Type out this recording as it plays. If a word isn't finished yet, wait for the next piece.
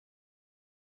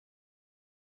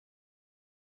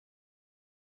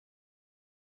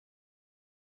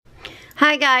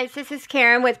Hi guys, this is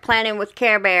Karen with Planning with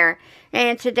Care Bear,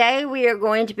 and today we are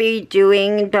going to be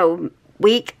doing the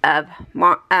week of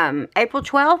April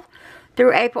 12th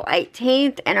through April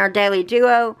 18th and our daily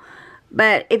duo.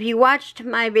 But if you watched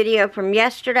my video from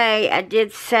yesterday, I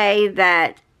did say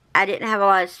that I didn't have a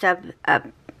lot of stuff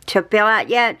to fill out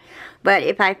yet, but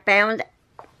if I found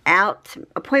out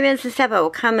appointments and stuff, I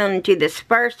will come and do this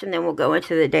first, and then we'll go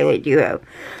into the daily duo.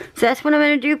 So that's what I'm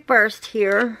going to do first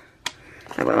here.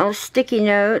 I got all sticky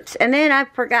notes, and then I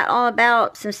forgot all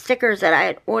about some stickers that I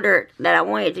had ordered that I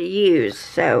wanted to use,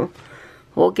 so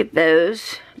we'll get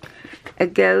those a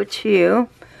go too.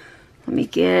 Let me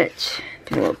get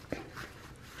the little,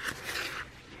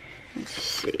 let's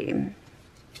see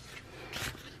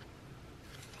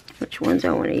which ones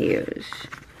I want to use.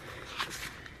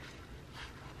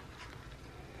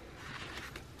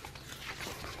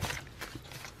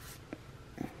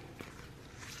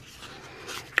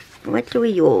 What do we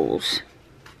use?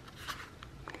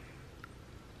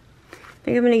 I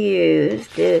think I'm going to use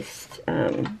this,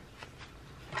 my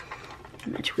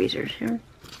tweezers here.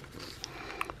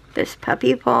 This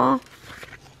puppy paw.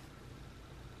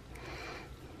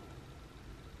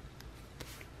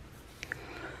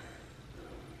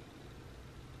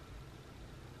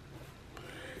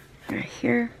 Right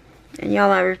here. And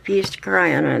y'all, I refuse to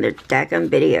cry on another daggum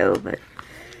video, but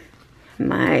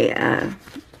my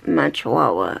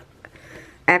Chihuahua,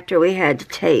 after we had to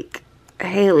take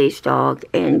Haley's dog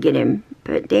and get him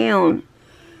put down,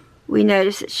 we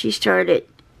noticed that she started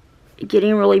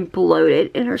getting really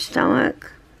bloated in her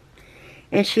stomach,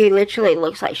 and she literally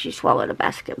looks like she swallowed a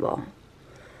basketball.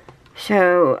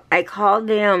 So I called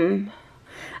them.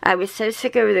 I was so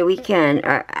sick over the weekend,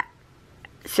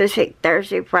 so sick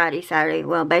Thursday, Friday, Saturday,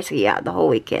 well basically yeah, the whole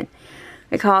weekend.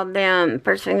 I called them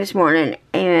first thing this morning,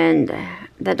 and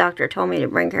the doctor told me to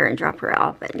bring her and drop her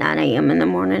off at 9 a.m. in the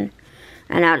morning.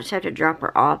 And I'll just have to drop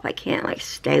her off. I can't, like,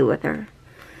 stay with her.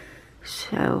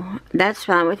 So, that's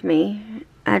fine with me.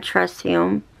 I trust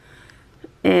him.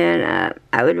 And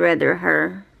I would rather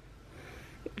her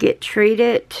get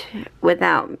treated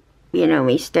without, you know,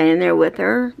 me standing there with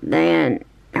her than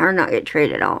her not get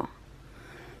treated at all.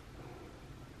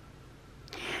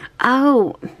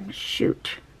 Oh,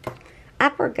 shoot. I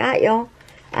forgot, y'all.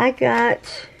 I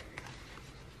got,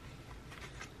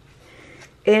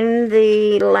 in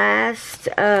the last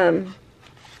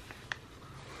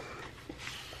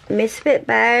Misfit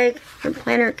bag from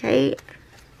Planner4Six,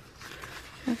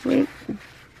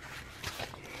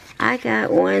 I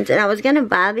got ones, and I was going to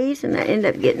buy these, and I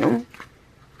ended up getting them.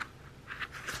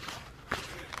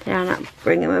 Did I not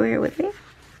bring them over here with me?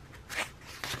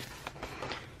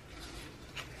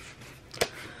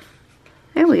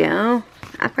 There we go.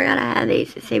 I forgot I had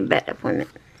these to see vet appointment.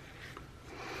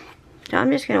 So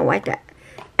I'm just going to wipe that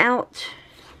out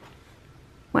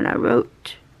what I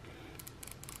wrote.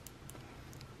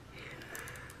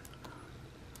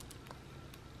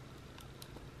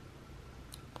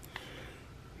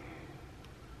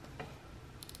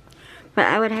 But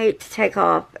I would hate to take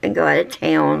off and go out of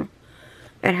town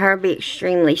and her be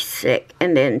extremely sick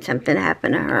and then something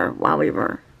happened to her while we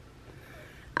were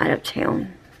out of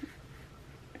town.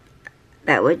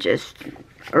 That would just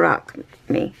rock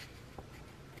me.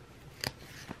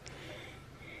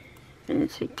 And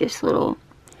it's like this little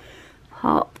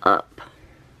haul up.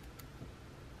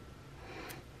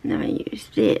 And I'm going to use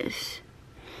this.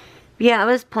 Yeah, I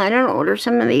was planning on ordering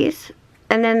some of these.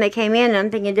 And then they came in and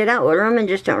I'm thinking, did I order them? And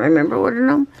just don't remember ordering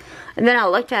them. And then I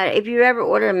looked at it. If you ever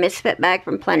order a Misfit bag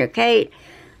from Planner4Six,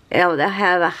 they'll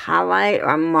have a highlight or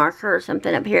a marker or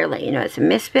something up here let you know it's a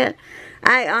Misfit.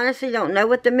 I honestly don't know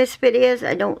what the Misfit is.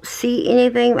 I don't see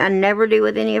anything. I never do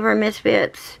with any of our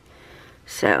Misfits.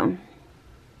 So.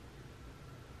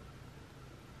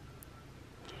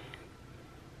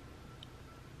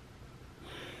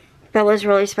 Bella's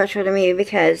really special to me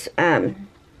because my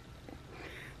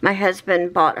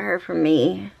husband bought her for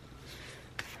me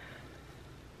a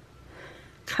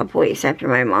couple weeks after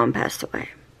my mom passed away.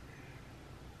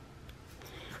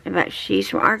 In fact, she's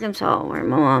from Arkansas, where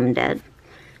my mom and dad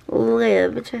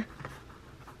lived.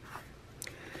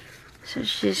 So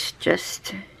she's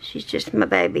just my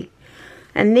baby.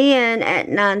 And then at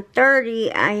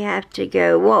 9:30 I have to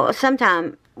go, well,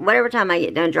 whatever time I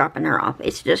get done dropping her off,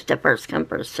 it's just a first come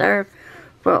first serve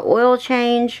for an oil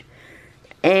change.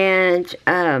 And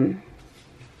I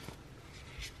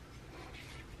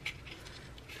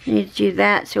need to do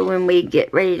that so when we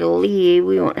get ready to leave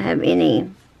we won't have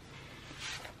any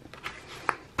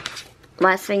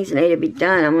last things that need to be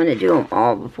done. I'm going to do them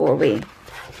all before we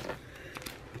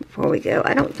go.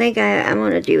 I don't think I'm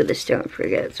going to do the stone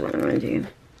frigate. That's what I'm going to do.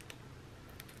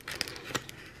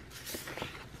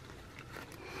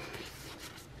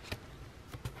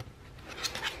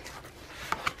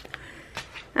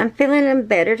 I'm feeling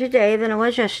better today than I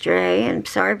was yesterday. And I'm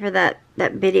sorry for that.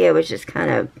 That video was just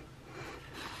kind of...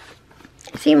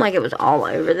 It seemed like it was all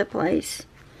over the place.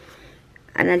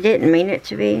 And I didn't mean it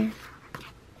to be.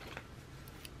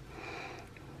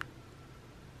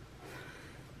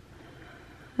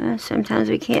 Sometimes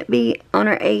we can't be on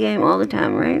our A game all the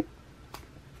time, right?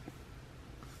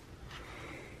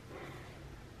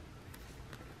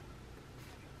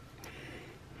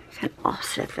 I can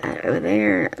offset that over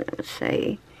there. Let's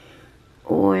say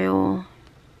oil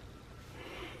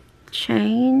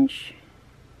change.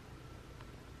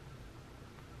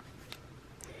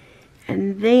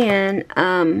 And then,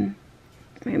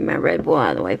 move my Red Bull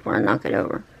out of the way before I knock it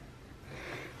over.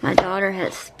 My daughter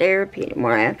has therapy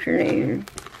tomorrow afternoon.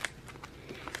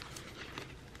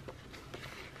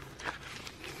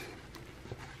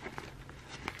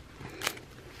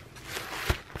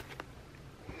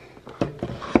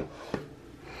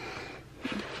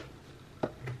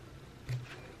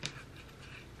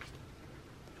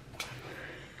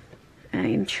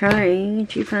 I'm trying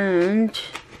to find...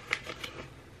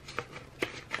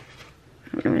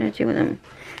 I don't know what I do with them.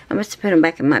 I must have put them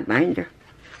back in my binder.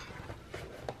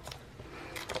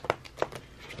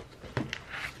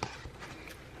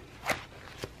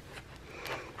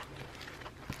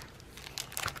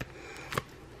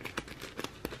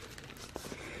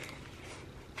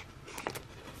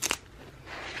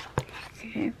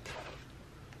 Okay.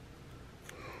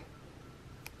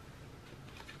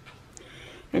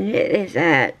 And it is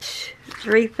at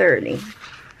 3:30.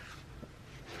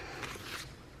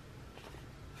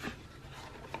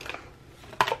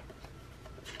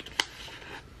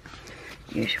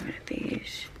 Use one of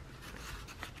these.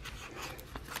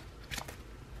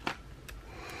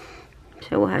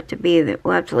 So we'll have to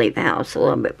leave the house a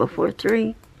little bit before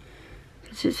 3.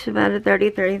 Because it's about a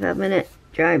 35 minute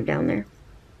drive down there.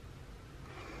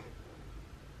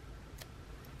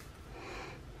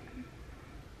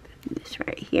 Put this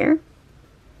right here.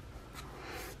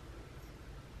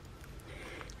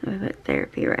 I'm going to put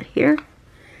therapy right here.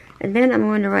 And then I'm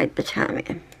going to write the time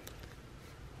in.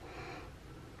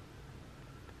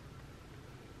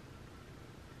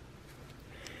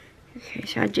 Okay,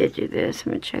 so I did do this.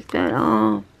 I'm going to check that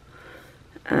off.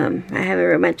 I haven't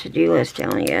read my to-do list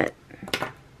down yet.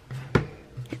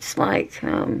 It's like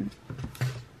 11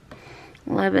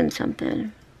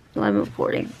 something.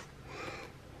 11:40.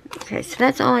 Okay, so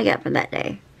that's all I got for that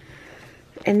day.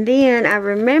 And then I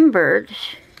remembered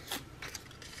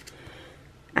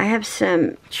I have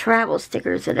some travel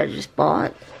stickers that I just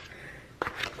bought.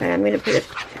 But I'm going to put a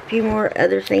few more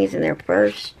other things in there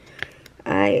first.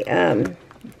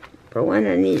 For one,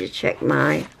 I need to check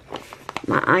my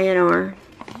INR.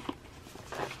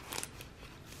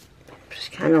 It was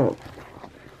kind of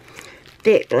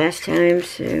thick last time,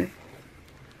 so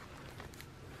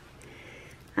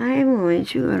I'm going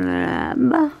to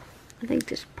grab, I think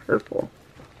this purple.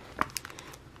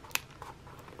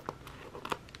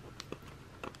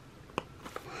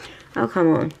 Oh, come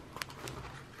on.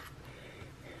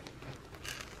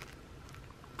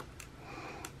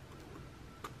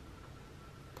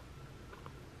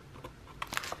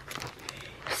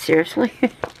 Seriously?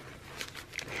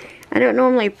 I don't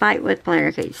normally fight with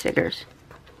Planner4Six stickers.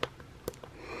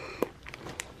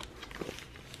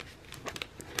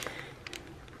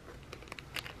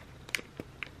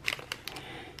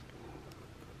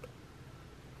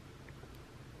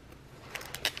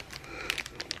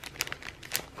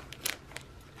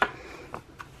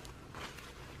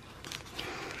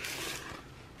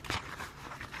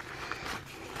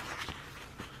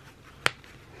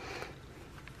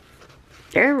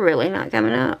 They're really not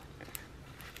coming up.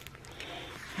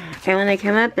 And when they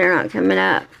come up, they're not coming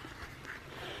up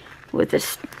with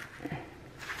this.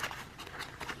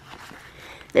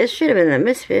 This should have been a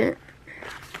misfit.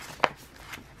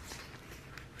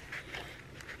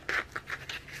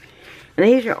 And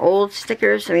these are old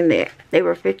stickers. I mean, they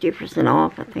were 50%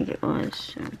 off, I think it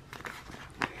was.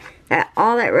 So.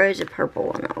 All that rows of purple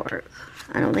will not work.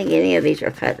 I don't think any of these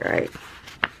are cut right.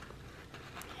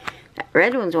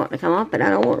 Red one's wanting to come off, but I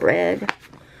don't want red.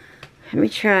 Let me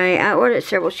try. I ordered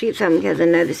several sheets of them because I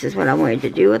know this is what I wanted to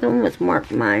do with them. Let's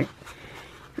mark my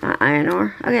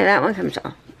INR. Okay, that one comes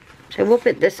off. So we'll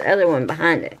put this other one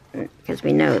behind it because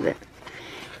we know that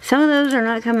some of those are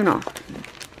not coming off.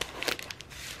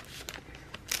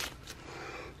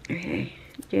 Okay,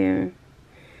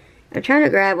 I'm trying to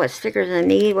grab what stickers I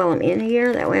need while I'm in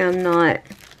here. That way I'm not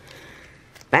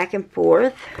back and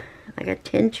forth like I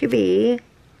tend to be.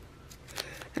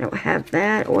 I don't have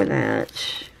that or that.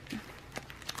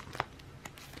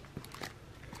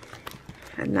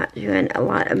 I'm not doing a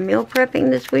lot of meal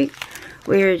prepping this week.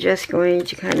 we're just going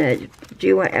to kind of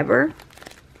do whatever.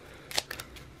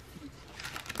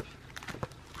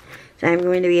 So I'm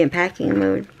going to be in packing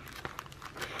mode.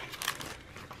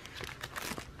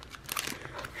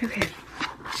 Okay.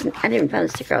 I didn't find the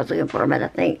sticker I was looking for, but I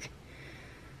think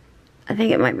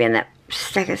it might be in that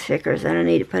stack of stickers that I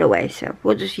need to put away. So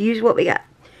we'll just use what we got.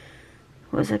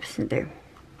 What was I supposed to do?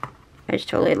 I just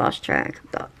totally lost track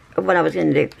of what I was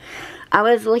going to do. I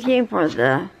was looking for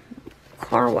the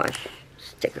car wash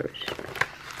stickers.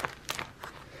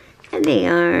 And they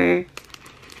are.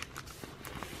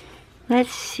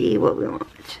 Let's see what we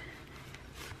want.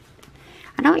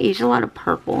 I don't use a lot of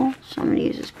purple, so I'm going to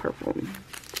use this purple.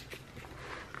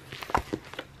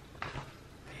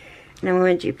 And I'm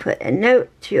going to put a note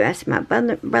to ask my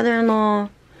brother-in-law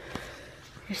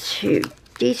to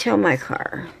detail my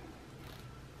car.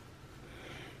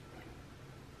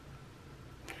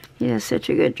 He does such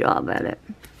a good job at it.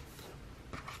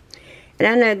 And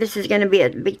I know this is going to be a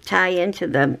big tie-in to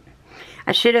the...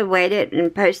 I should have waited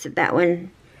and posted that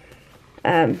one.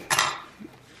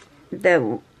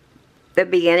 The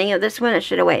beginning of this one, I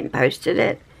should have waited and posted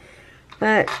it.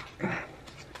 But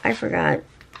I forgot.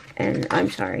 And I'm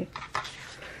sorry.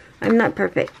 I'm not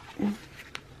perfect.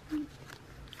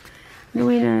 The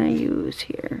way that I use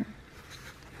here.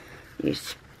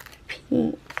 Use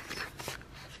pink.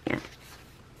 Yeah.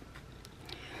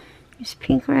 Use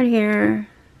pink right here.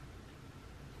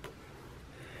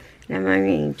 And I'm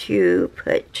going to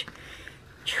put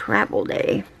travel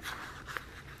day.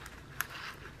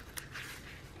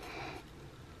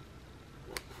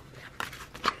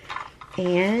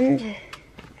 And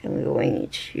I'm going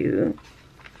to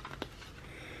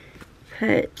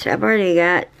put, I've already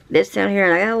got this down here,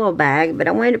 and I got a little bag, but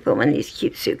I wanted to put one of these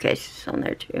cute suitcases on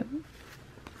there too.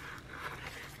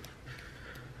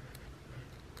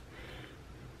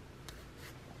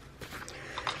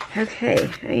 Okay,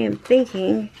 I am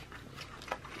thinking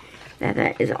that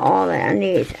that is all that I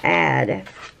need to add.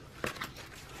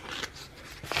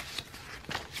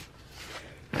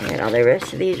 And all the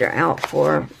rest of these are out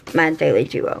for my daily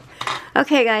duo.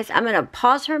 Okay guys, I'm going to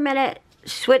pause for a minute,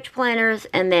 switch planners,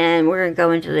 and then we're going to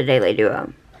go into the daily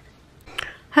duo.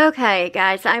 Okay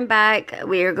guys, I'm back.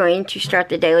 We are going to start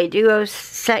the daily duo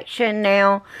section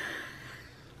now.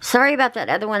 Sorry about that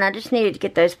other one. I just needed to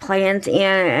get those plans in,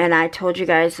 and I told you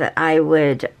guys that I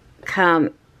would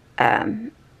come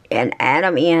and add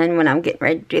them in when I'm getting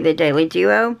ready to do the daily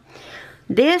duo.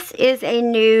 This is a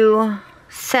new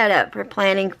setup for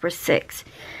Planning4Six.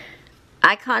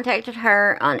 I contacted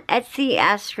her on Etsy,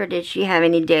 asked her did she have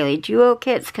any daily duo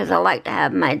kits, because I like to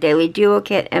have my daily duo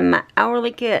kit and my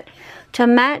hourly kit to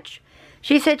match.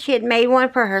 She said she had made one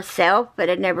for herself but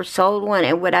had never sold one,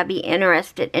 and would I be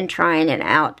interested in trying it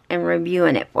out and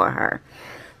reviewing it for her.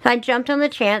 So I jumped on the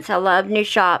chance. I love new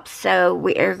shops, so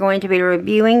we are going to be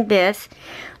reviewing this.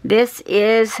 This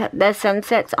is the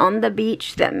Sunsets on the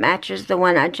Beach that matches the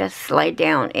one I just laid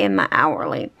down in my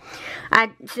hourly.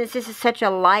 Since this is such a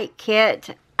light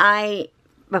kit,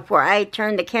 before I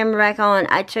turned the camera back on,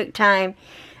 I took time,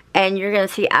 and you're going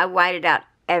to see I whited out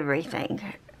everything.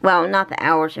 Well, not the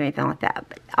hours or anything like that,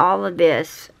 but all of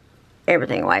this,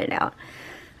 everything whited out.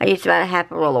 I used about a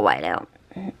half a roll of white out.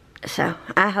 So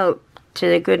I hope to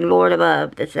the good Lord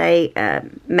above that they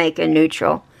make a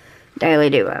neutral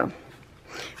daily duo.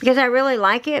 Because I really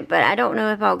like it, but I don't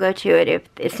know if I'll go to it if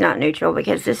it's not neutral,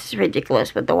 because this is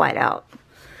ridiculous with the white out.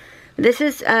 This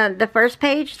is the first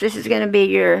page. This is going to be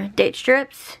your date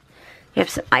strips. You have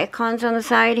some icons on the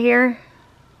side here.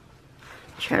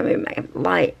 Try to move my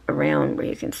light around where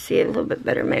you can see it a little bit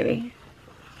better, maybe.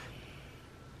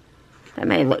 That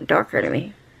may look darker to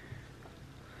me.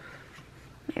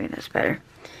 Maybe that's better.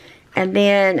 And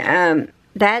then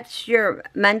that's your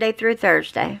Monday through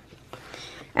Thursday.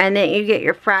 And then you get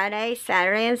your Friday,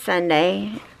 Saturday, and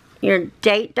Sunday. Your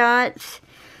date dots.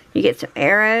 You get some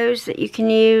arrows that you can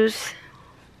use.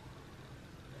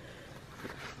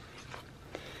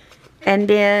 And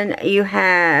then you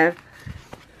have...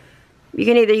 You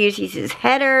can either use these as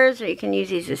headers, or you can use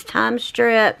these as time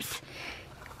strips.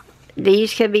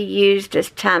 These could be used as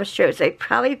time strips. They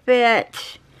probably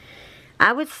fit,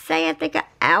 I would say, I think an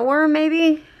hour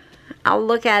maybe. I'll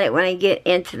look at it when I get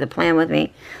into the plan with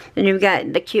me. Then you've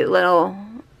got the cute little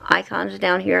icons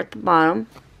down here at the bottom.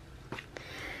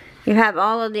 You have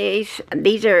all of these.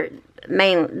 These are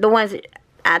the ones that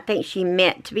I think she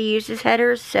meant to be used as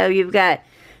headers. So you've got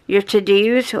your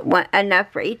to-dos,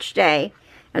 enough for each day.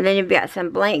 And then you've got some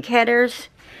blank headers.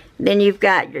 Then you've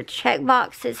got your check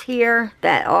boxes here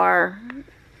that are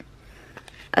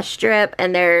a strip.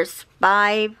 And there's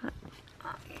 5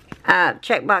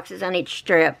 check boxes on each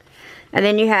strip. And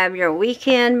then you have your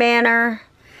weekend banner,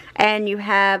 and you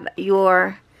have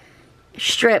your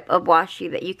strip of washi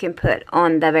that you can put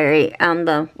on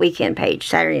the weekend page,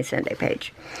 Saturday and Sunday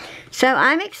page. So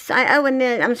I'm excited. Oh, and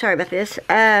then I'm sorry about this.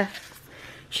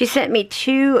 She sent me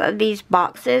 2 of these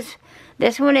boxes.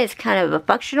 This one is kind of a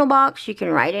functional box. You can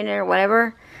write in it or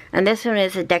whatever. And this one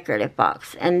is a decorative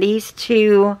box. And these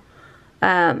 2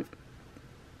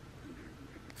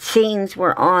 scenes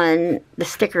were on the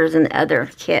stickers in the other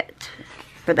kit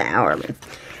for the hourly.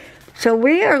 So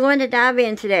we are going to dive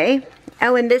in today.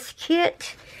 Oh, and this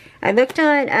kit, I looked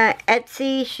on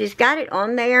Etsy. She's got it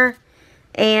on there.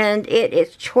 And it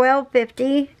is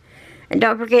 $12.50. And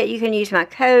don't forget, you can use my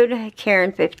code,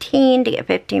 Karen15, to get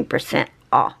 15%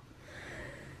 off.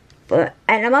 And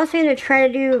I'm also going to try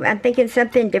to do, I'm thinking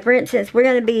something different since we're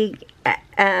going to be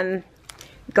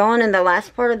gone in the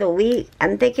last part of the week.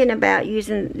 I'm thinking about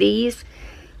using these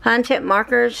content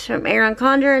markers from Erin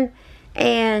Condren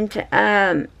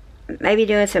and maybe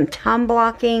doing some time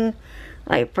blocking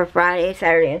like for Friday,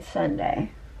 Saturday, and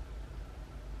Sunday.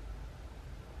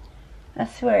 I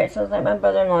swear, it sounds like my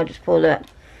brother-in-law just pulled up.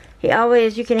 He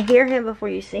always, you can hear him before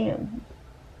you see him.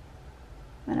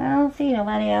 But I don't see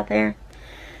nobody out there.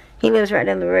 He lives right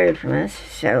down the road from us,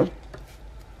 so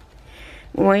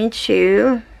I'm going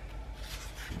to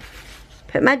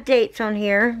put my dates on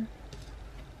here.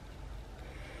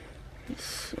 Let's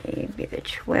see, it'd be the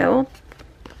 12th.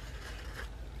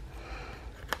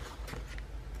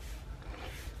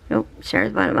 Nope, sorry,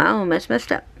 the bottom. I almost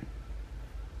messed up.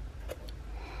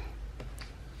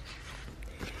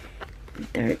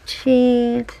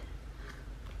 13th.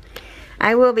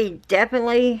 I will be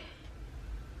definitely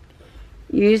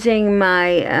using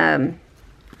my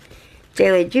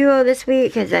daily duo this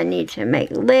week because I need to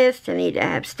make lists. I need to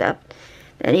have stuff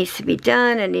that needs to be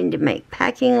done. I need to make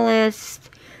packing lists.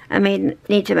 I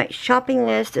need to make shopping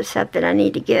lists of stuff that I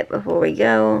need to get before we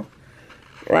go.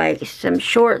 Like some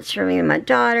shorts for me and my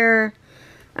daughter.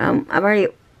 I've already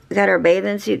got our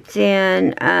bathing suits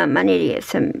in. I need to get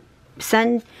some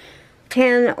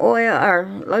suntan oil or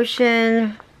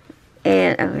lotion.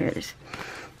 And, oh, here it is.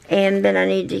 And then I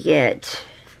need to get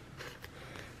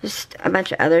just a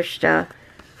bunch of other stuff.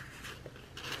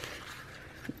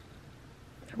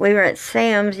 We were at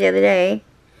Sam's the other day.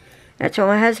 I told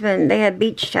my husband they had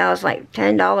beach towels like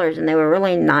 $10 and they were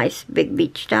really nice big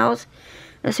beach towels.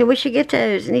 I said, we should get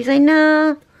those. And he's like,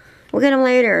 no, we'll get them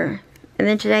later. And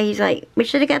then today he's like, we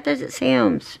should have got those at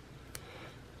Sam's.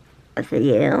 I said,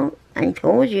 yeah, I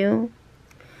told you.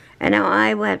 And now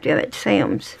I will have to go at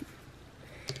Sam's.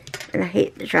 And I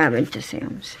hate the driving to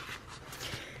Sam's.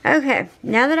 Okay,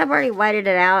 now that I've already whited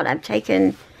it out, I've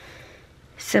taken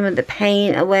some of the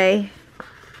paint away.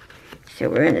 So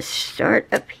we're going to start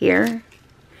up here.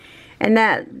 And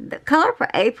the color for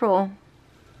April,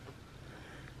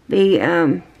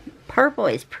 the purple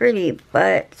is pretty,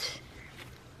 but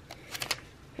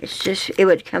it's just, it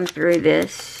would come through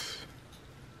this.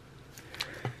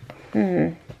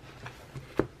 I'm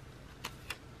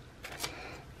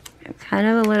kind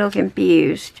of a little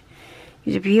confused.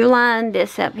 Because if you line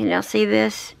this up, and you'll see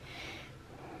this.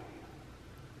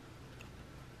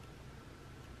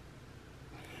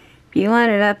 If you line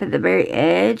it up at the very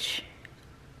edge,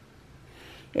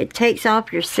 it takes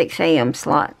off your 6 a.m.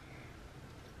 slot.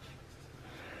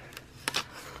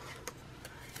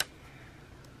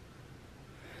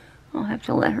 I'll have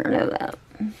to let her know that.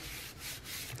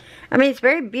 I mean, it's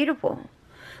very beautiful.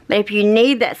 But if you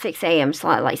need that 6 a.m.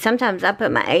 slot, like sometimes I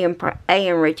put my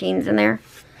AM routines in there.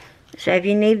 So if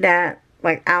you need that,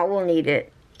 like I will need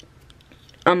it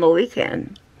on the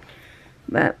weekend.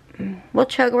 But we'll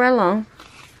chug right along.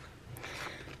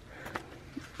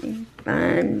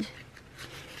 Find.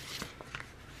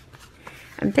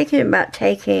 I'm thinking about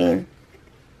taking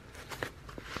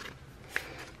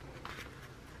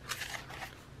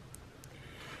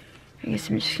I guess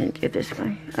I'm just going to do it this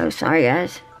way. Oh, sorry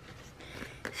guys.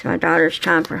 It's my daughter's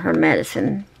time for her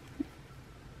medicine.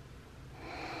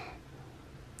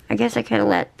 I guess I could have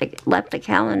left the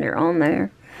calendar on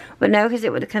there. But no, because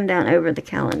it would have come down over the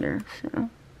calendar. So.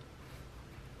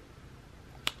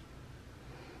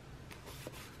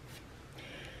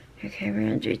 Okay, we're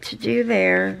going to do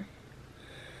there.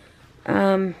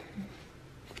 I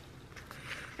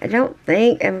don't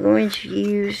think I'm going to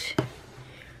use...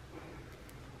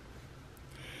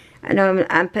 I know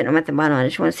I'm putting them at the bottom. I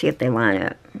just want to see if they line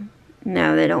up.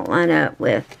 No, they don't line up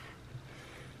with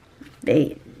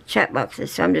the check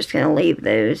boxes, so I'm just going to leave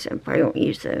those. I probably won't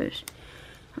use those.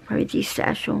 I'll probably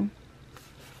destash them.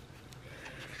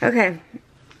 Okay,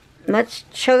 let's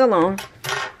chug along.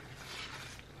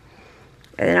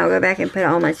 And then I'll go back and put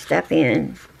all my stuff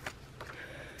in.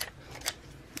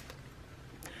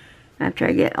 after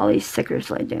I get all these stickers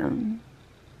laid down.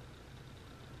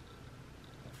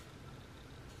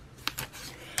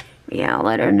 Yeah, I'll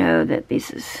let her know that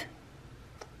this is,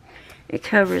 it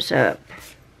covers up.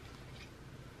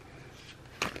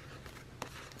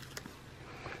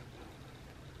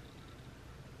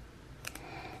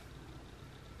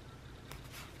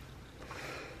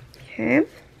 Okay.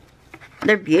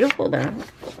 They're beautiful though.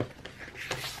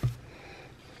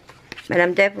 But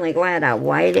I'm definitely glad I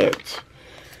whited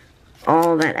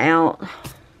all that out.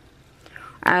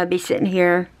 I would be sitting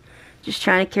here just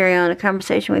trying to carry on a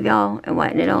conversation with y'all and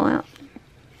whiten it all out.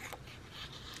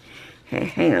 Okay,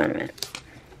 hang on a minute.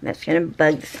 That's going to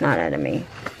bug the snot out of me.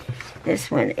 This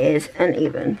one is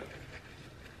uneven.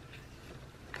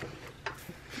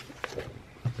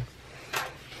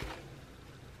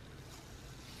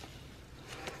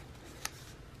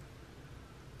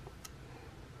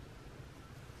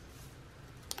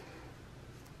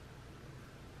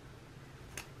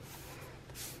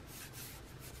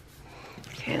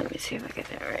 Okay, let me see if I get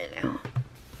that right now.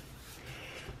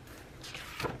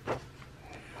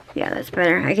 Yeah, that's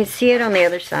better. I can see it on the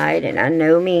other side, and I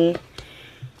know me,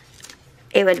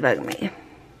 it would bug me.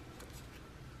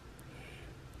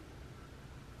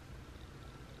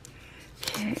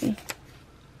 Okay.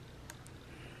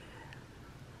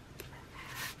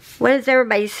 What is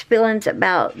everybody's feelings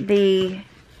about the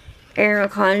Ariel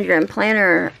Conjure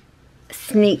Planner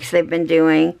sneaks they've been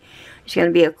doing? There's going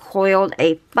to be a coiled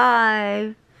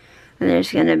A5, and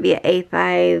there's going to be an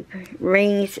A5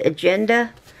 rings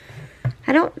agenda.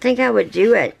 I don't think I would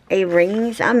do it a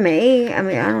rings. I may. I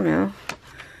mean, I don't know.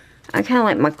 I kind of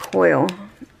like my coil.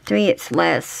 To me, it's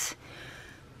less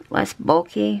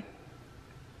bulky.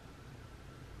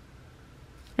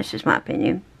 That's just my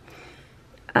opinion.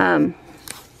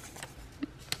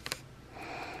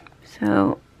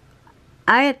 So,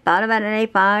 I had thought about an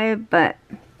A5, but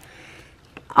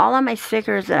all of my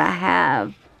stickers that I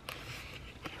have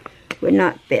would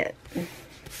not fit.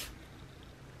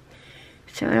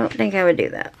 So I don't think I would do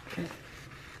that.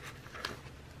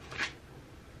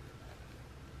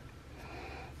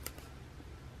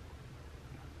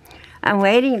 I'm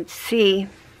waiting to see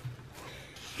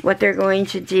what they're going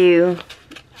to do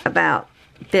about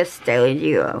this Daily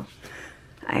Duo.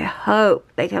 I hope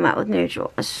they come out with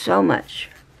neutral so much.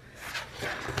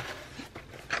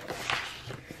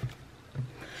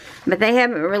 But they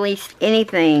haven't released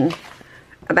anything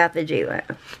about the Duo.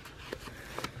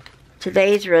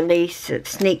 Today's release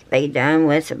sneak they done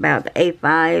was about the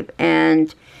A5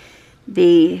 and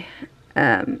the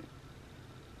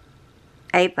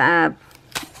A5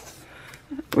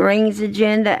 rings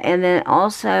agenda, and then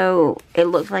also it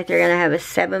looks like they're gonna have a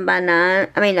 7x9.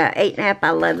 I mean, a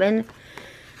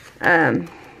 8.5x11.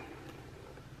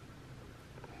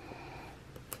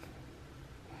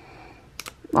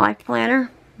 Life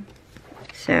planner.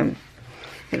 So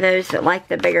for those that like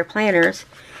the bigger planners,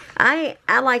 I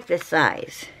like this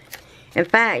size. In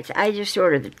fact, I just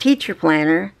ordered the teacher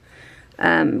planner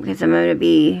because I'm going to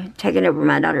be taking over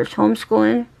my daughter's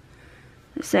homeschooling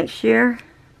this next year.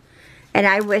 And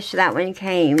I wish that one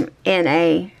came in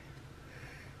a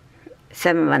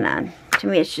 7x9. To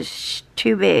me, it's just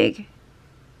too big.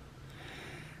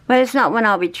 But it's not one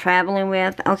I'll be traveling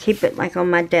with. I'll keep it like on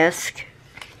my desk.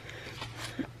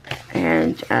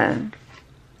 And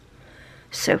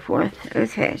so forth.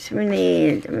 Okay, so we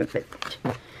need, I'm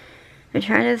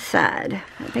trying to decide.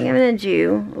 I think I'm going to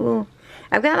do, ooh,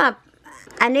 I've got my,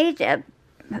 I need to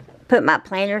put my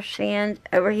planner stand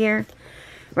over here.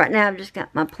 Right now I've just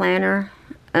got my planner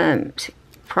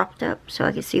propped up so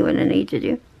I can see what I need to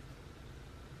do.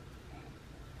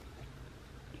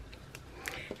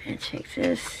 And take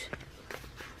this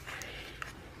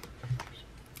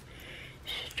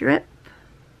strip.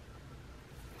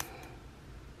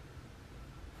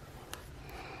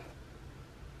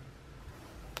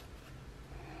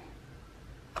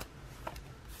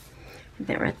 Put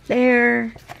that right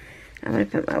there. I'm going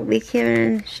to put my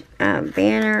weekend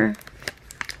banner.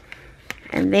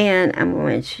 And then I'm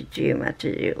going to do my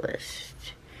to-do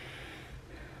list.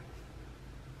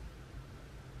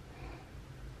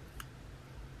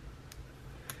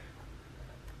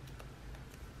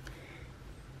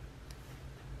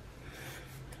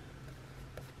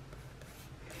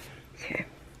 Okay.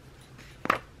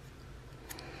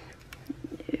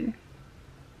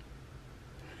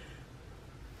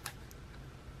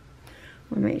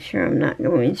 I'll make sure I'm not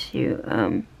going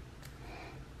to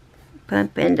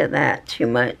bump into that too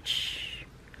much.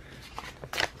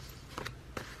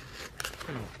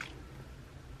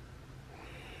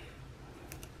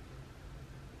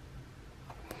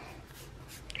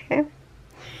 Okay.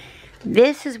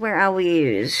 This is where I will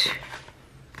use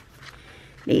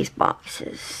these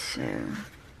boxes. So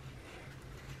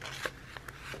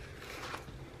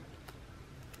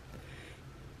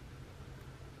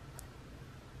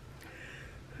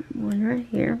one right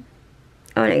here.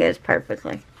 Oh, and it goes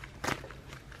perfectly.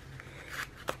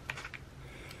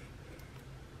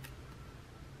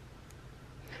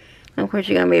 Of course,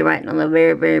 you're going to be writing on the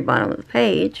very, very bottom of the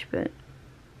page, but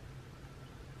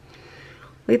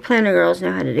we planner girls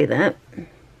know how to do that.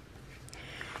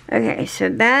 Okay, so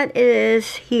that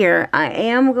is here. I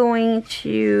am going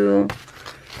to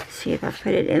see if I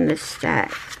put it in the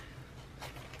stack.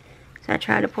 So I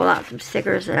tried to pull out some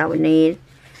stickers that I would need.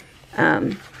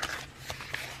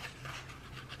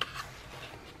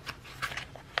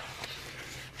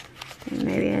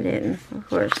 Maybe I didn't. Of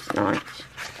course not.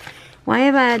 Why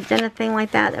have I done a thing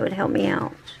like that that would help me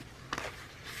out?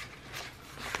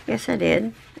 Yes, I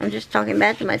did. I'm just talking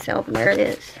back to myself, and there it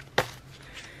is.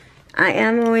 I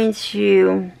am going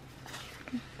to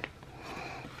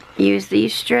use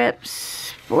these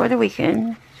strips for the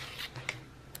weekend.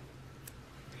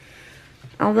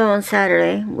 Although on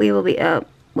Saturday, we will be up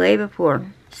way before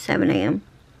 7 a.m.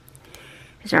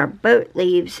 because our boat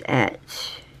leaves at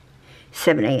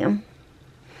 7 a.m.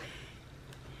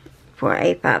 for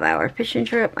a 5-hour fishing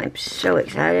trip. I'm so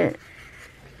excited.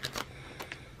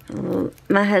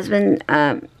 My husband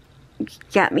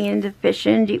got me into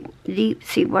fishing, deep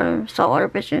sea water, saltwater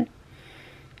fishing,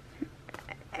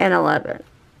 and I love it.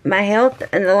 My health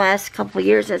in the last couple of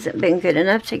years hasn't been good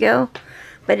enough to go,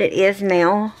 but it is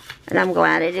now, and I'm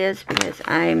glad it is because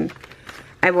I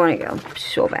want to go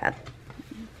so bad.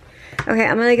 Okay,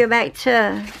 I'm going to go back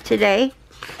to today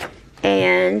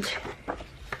and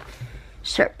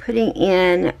start putting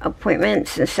in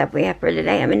appointments and stuff we have for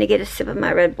today. I'm going to get a sip of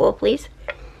my Red Bull, please.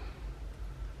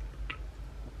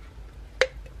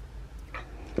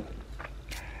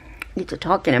 Get to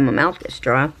talking and my mouth gets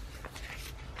dry.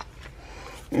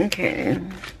 Okay.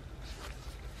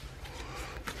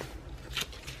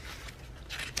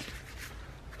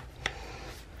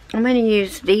 I'm going to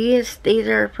use these. These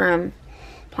are from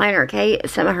Planner Kate,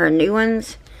 some of her new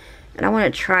ones. And I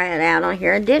want to try it out on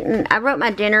here. I wrote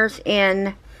my dinners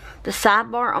in the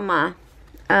sidebar on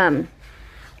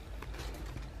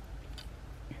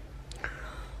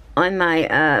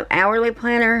my, hourly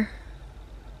planner.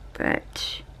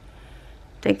 But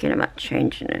thinking about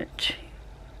changing it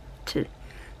to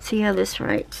see how this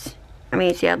writes. I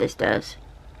mean, see how this does.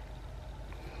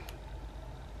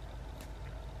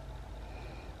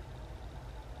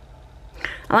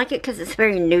 I like it because it's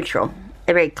very neutral,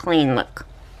 a very clean look.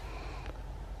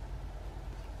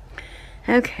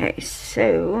 Okay,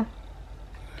 so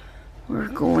we're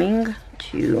going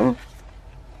to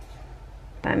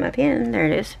find my pen. There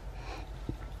it is.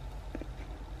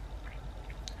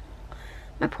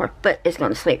 My poor foot is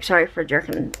going to sleep. Sorry for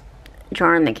jarring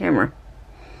the camera.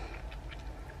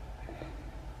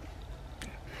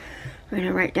 I'm going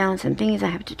to write down some things I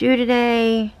have to do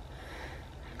today.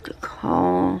 I have to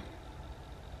call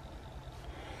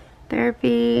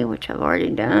therapy, which I've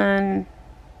already done.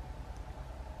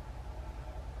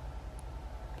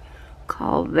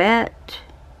 Call vet.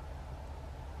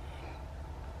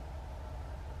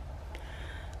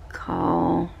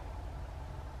 Call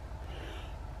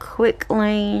quick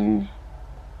lane.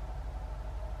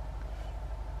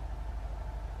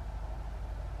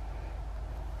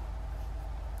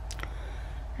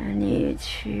 I need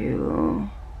to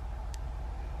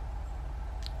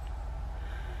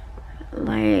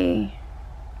lay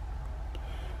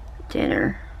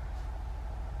dinner.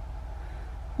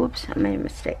 Whoops, I made a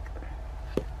mistake.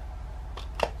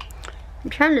 I'm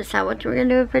trying to decide what we're going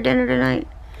to do for dinner tonight.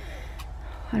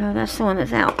 Oh no, that's the one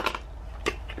that's out.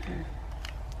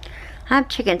 I have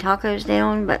chicken tacos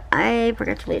down, but I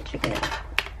forgot to leave chicken out.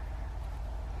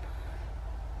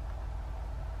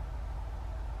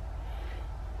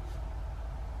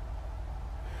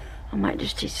 I might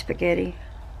just do spaghetti.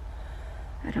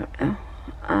 I don't know.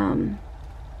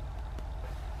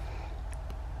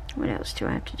 What else do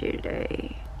I have to do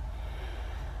today?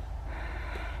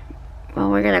 Well,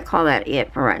 we're going to call that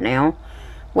it for right now.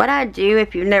 What I do,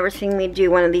 if you've never seen me do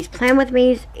one of these plan with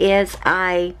me's, is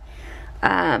I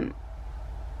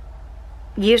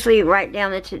usually write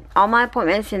down all my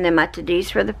appointments and then my to-dos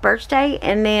for the first day,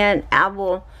 and then I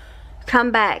will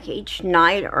come back each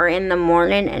night or in the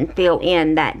morning and fill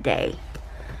in that day.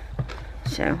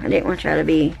 So I didn't want y'all to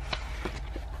be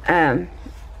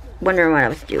wondering what I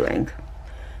was doing.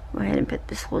 Go ahead and put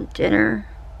this little dinner.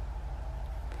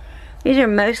 These are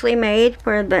mostly made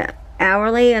for the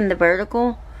hourly and the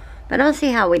vertical, but I'll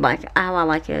see how I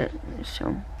like it.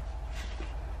 So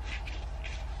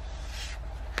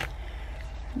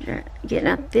getting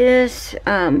out this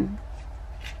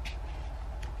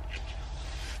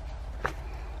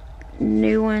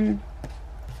new one.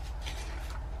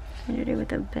 What to do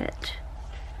with a vet?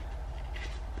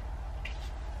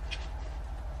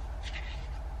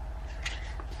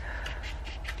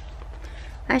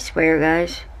 I swear,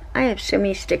 guys, I have so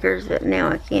many stickers that now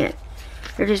I can't.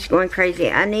 They're just going crazy.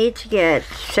 I need to get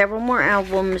several more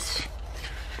albums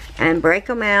and break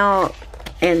them out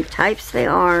in types they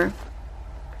are.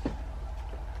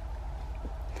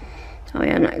 So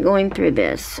I'm not going through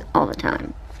this all the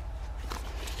time.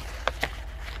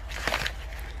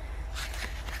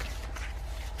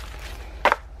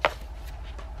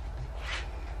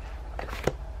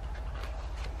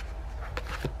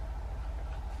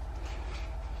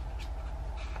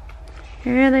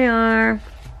 Here they are.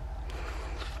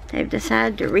 They've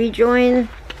decided to rejoin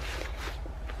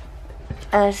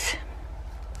us.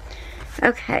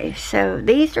 Okay, so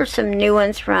these are some new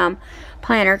ones from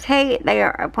Planner4Six. They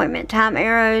are appointment time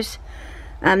arrows.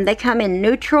 They come in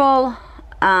neutral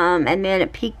and then a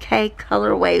PK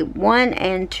colorway 1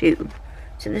 and 2.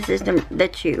 So this is the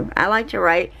 2. I like to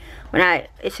write when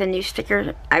it's a new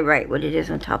sticker. I write what it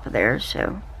is on top of there,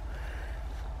 so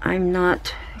I'm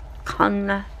not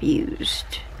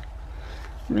confused.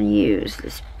 I'm going to use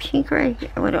this pink right here.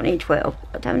 Oh, I don't need 12.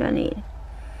 What time do I need?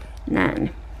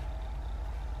 9.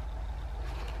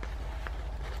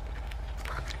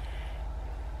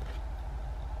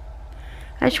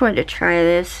 I just wanted to try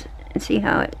this and see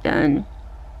how it done.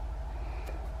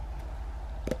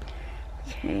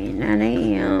 Okay, 9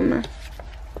 a.m.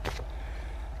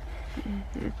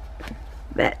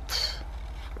 Vet.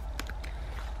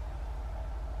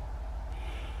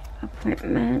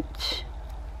 Appointment.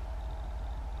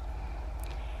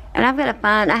 And I've got to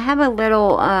find, I have a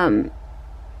little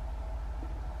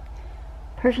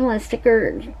personalized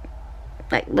sticker,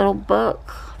 like little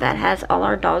book that has all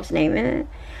our dog's name in it.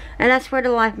 And I swear to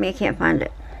the life of me, I can't find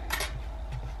it.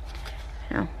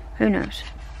 So, who knows?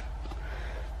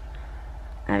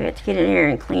 I got to get in here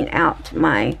and clean out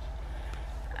my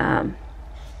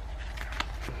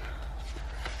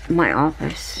my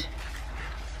office.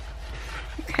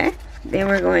 Okay, then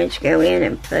we're going to go in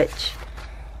and put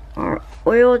our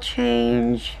oil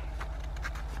change.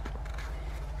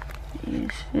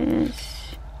 Use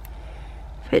this.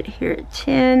 Put here at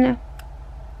 10.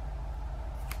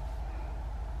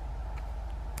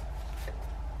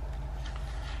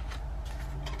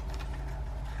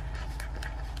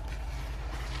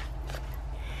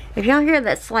 If y'all hear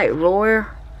that slight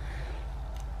roar,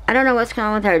 I don't know what's going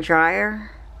on with our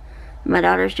dryer. My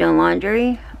daughter's doing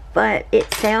laundry, but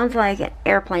it sounds like an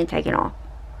airplane taking off.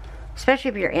 Especially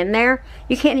if you're in there.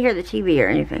 You can't hear the TV or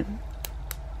anything.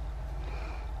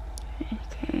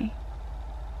 Okay.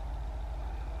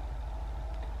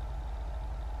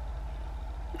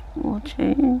 We'll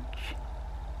change.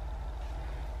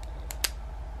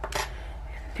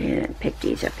 Then pick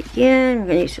these up again. We're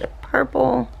going to use the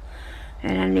purple.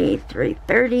 And I need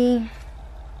 330.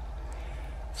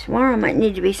 Tomorrow might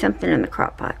need to be something in the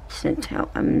crock pot since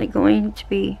I'm going to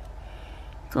be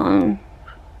going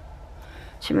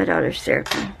to my daughter's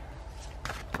therapy.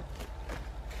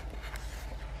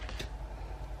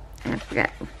 And I forgot.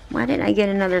 Why didn't I get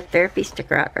another therapy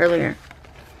sticker out earlier?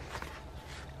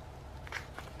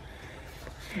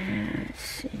 Let's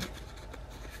see.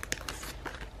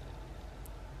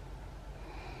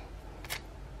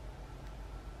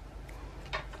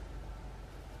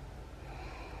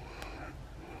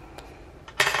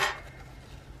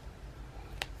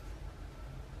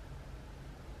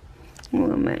 I'm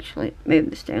going to actually move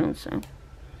this down, so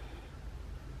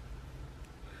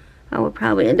I will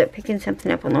probably end up picking something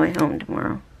up on the way home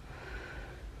tomorrow.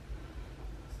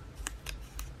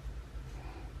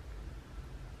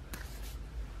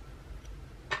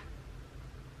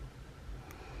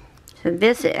 So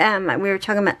this, like we were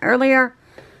talking about earlier,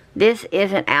 this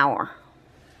is an hour.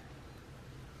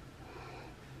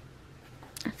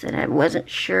 I said I wasn't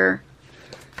sure,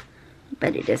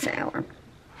 but it is an hour.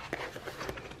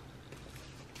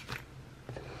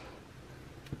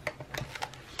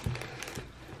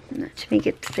 Let me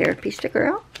get the therapy sticker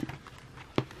out.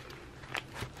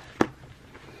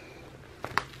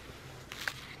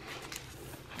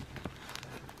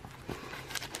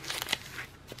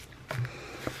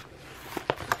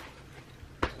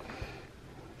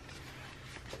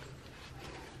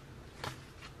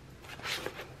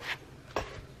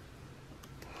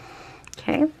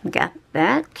 Okay, got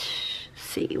that. Let's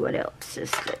see what else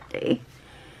is today.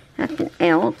 Nothing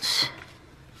else.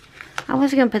 I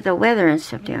was going to put the weather and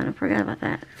stuff down. I forgot about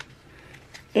that.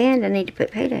 And I need to put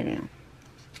payday down.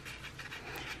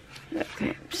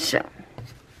 Okay, so.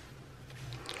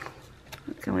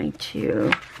 going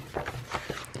to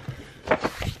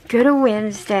go to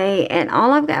Wednesday, and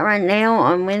all I've got right now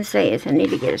on Wednesday is I need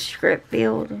to get a script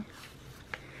filled.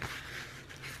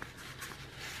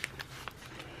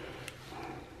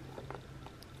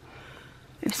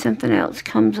 If something else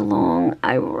comes along,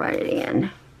 I will write it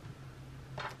in.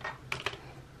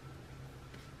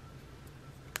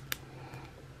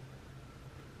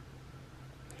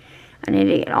 I need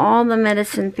to get all the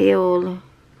medicine filled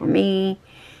for me,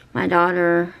 my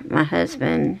daughter, my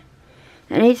husband.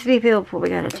 It needs to be filled before we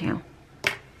go to town.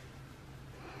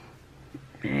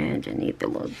 And I need the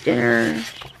little dinner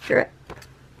strip.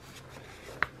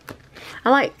 I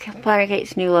like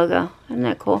Planning4Six's new logo. Isn't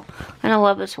that cool? And I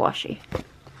love this washi.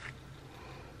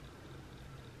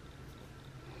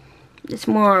 It's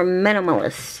more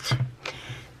minimalist.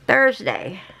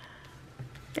 Thursday.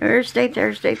 Thursday.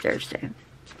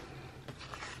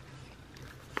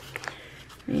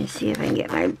 Let me see if I can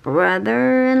get my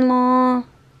brother-in-law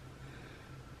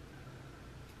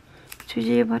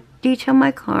to detail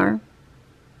my car.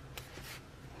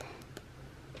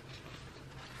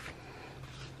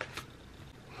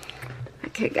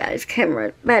 Okay guys,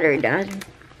 camera battery died.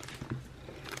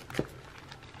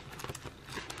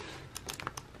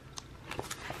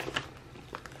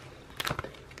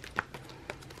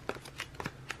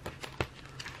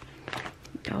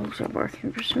 Dogs are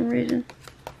barking for some reason.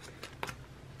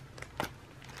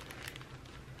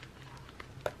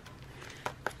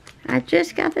 I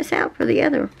just got this out for the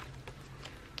other.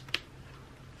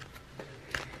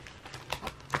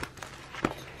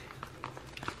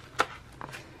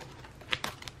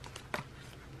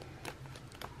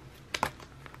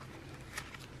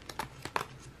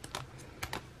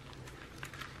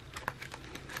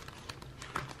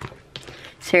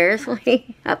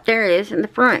 Seriously? Up there it is in the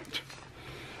front.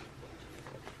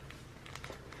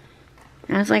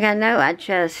 I was like, I know, I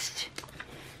just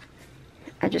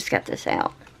got this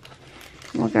out.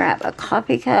 We'll grab a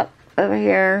coffee cup over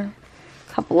here.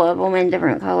 A couple of them in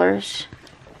different colors.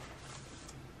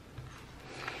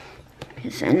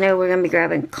 Because I know we're going to be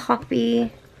grabbing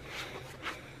coffee.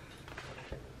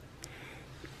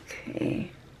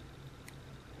 Okay.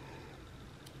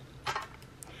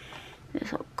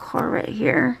 This little car right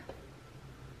here.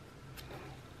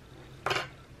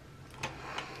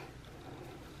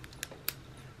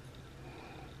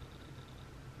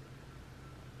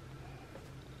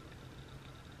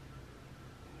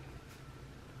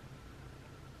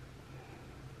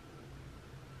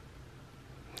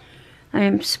 I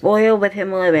am spoiled with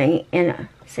him living in the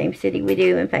same city we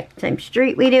do. In fact, the same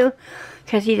street we do.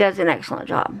 Because he does an excellent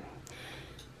job.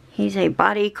 He's a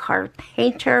body car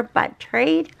painter by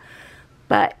trade.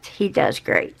 But he does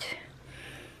great.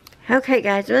 Okay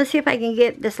guys, let's see if I can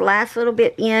get this last little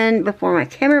bit in before my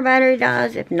camera battery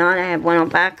dies. If not, I have one on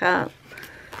backup.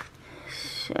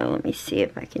 So let me see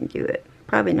if I can do it.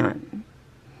 Probably not.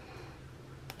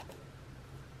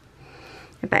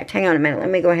 In fact, hang on a minute. Let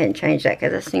me go ahead and change that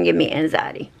because this thing give me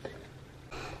anxiety.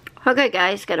 Okay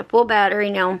guys, got a full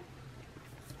battery now.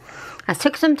 I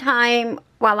took some time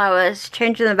while I was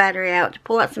changing the battery out to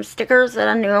pull out some stickers that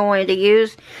I knew I wanted to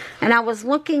use. And I was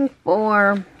looking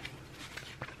for,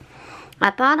 I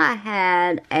thought I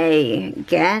had a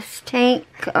gas tank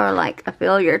or like a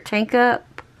fill your tank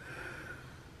up.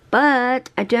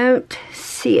 But I don't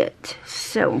see it.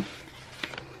 So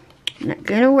I'm not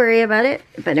going to worry about it.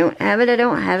 If I don't have it, I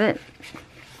don't have it.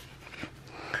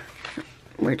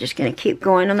 We're just going to keep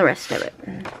going on the rest of it.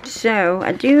 So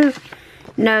I do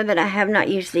know that I have not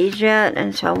used these yet,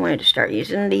 and so I wanted to start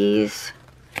using these.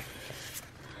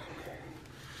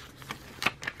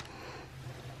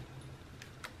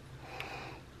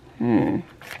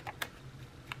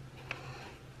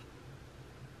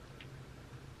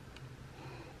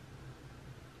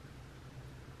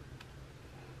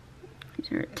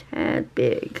 These are a tad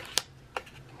big.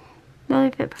 Well,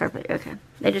 they fit perfect. Okay.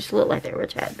 They just look like they were a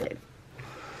tad big.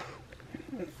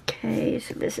 Okay,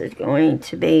 so this is going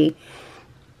to be,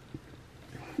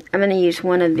 I'm going to use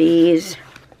one of these.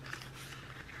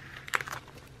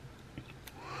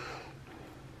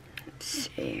 Let's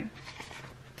see.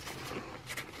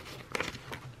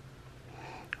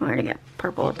 I already got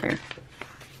purple up there.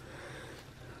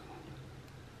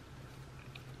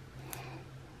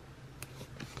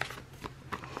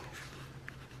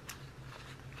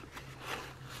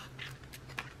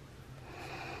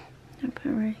 Up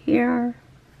over here.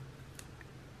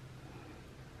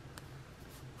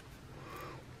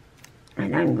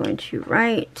 And I'm going to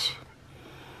write,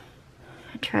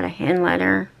 I try to hand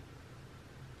letter.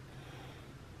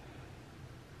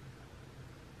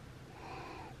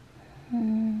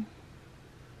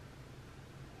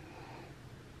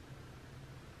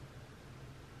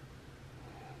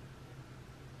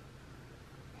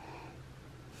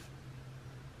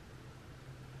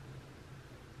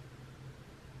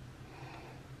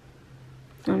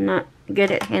 I'm not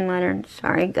good at hand lettering.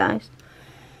 Sorry, guys.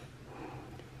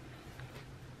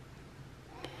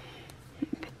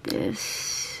 Put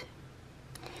this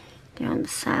down the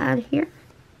side here.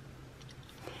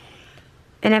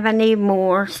 And if I need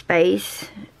more space,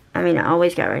 I mean, I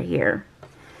always got right here.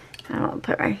 I'll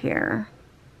put right here.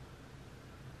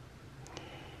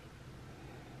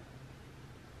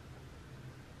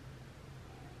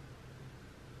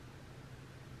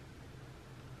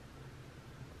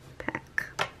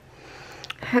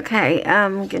 Okay,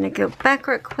 I'm gonna go back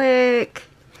real quick,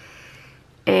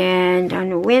 and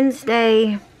on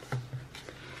Wednesday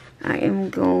I am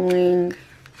going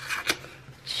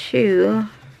to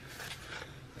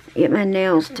get my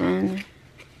nails done.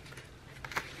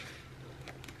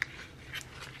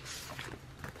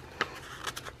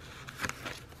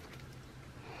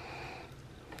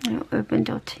 I don't open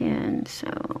till 10,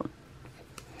 so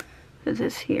put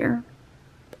this here.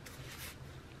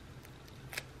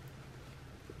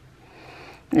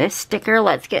 This sticker,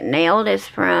 Let's Get Nailed, is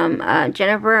from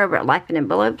Jennifer over at Life in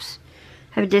Envelopes.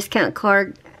 I have a discount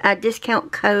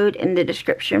code in the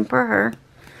description for her.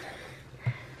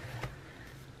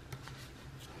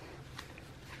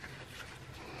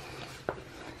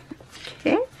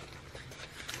 Okay.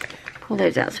 Pull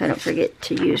those out so I don't forget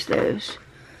to use those.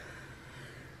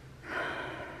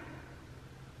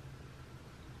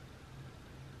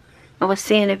 I was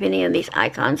seeing if any of these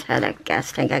icons had a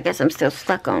gas tank. I guess I'm still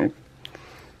stuck on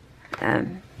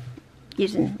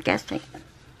using gas tank.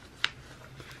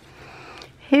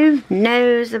 Who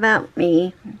knows about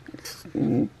me?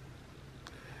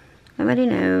 Nobody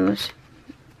knows.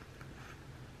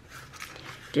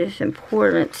 Just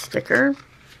important sticker.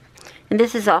 And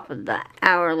this is off of the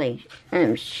hourly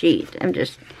sheet. I'm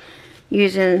just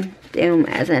using them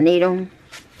as I need them.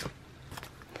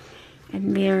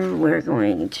 And then we're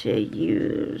going to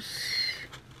use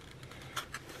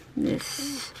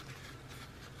this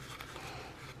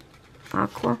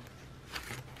aqua.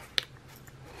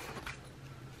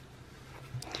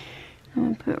 I'm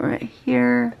going to put it right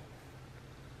here.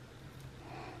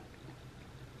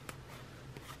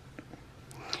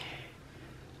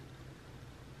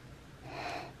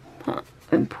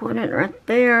 And put it right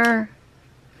there.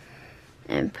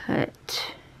 And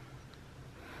put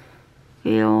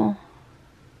fill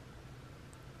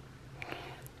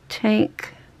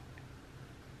tank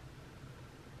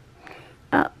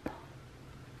up.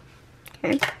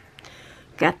 Okay,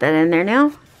 got that in there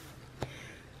now.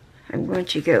 I'm going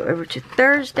to go over to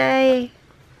Thursday.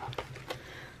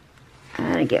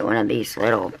 I'm going to get one of these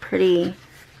little pretty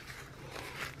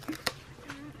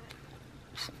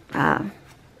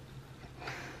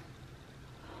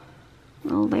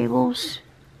little labels.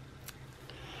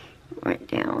 Write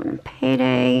down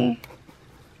payday.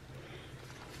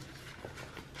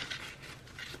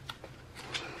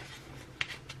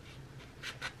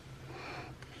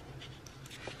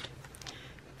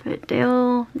 Put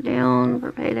down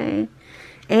for payday.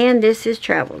 And this is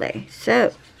travel day.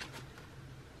 So,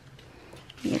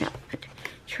 you know,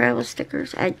 travel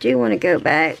stickers. I do want to go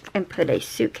back and put a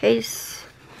suitcase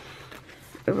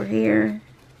over here.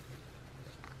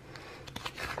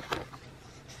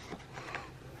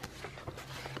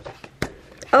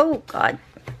 Oh, God.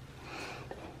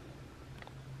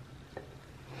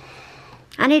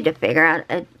 I need to figure out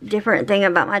a different thing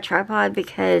about my tripod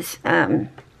because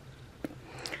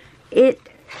it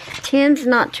tends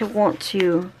not to want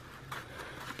to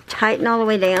tighten all the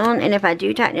way down. And if I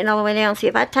do tighten it all the way down, see,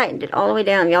 if I tightened it all the way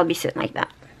down, y'all be sitting like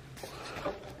that.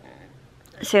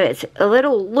 So it's a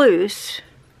little loose,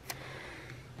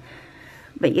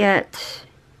 but yet,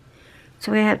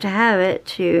 so we have to have it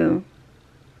to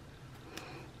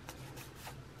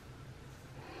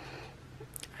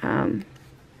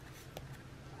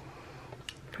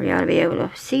for y'all to be able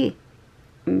to see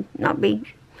and not be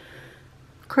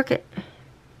crooked.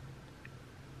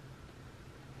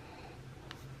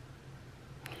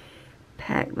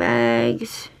 Pack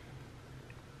bags.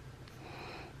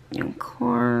 No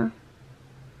car.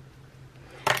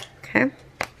 Okay.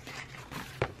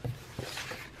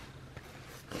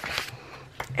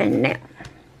 And now,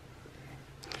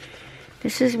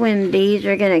 this is when these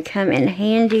are going to come in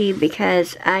handy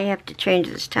because I have to change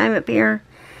this time up here.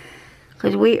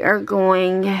 Because we are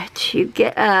going to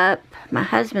get up, my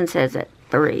husband says at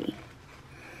 3.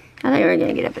 I think we're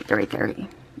going to get up at 3:30.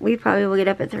 We probably will get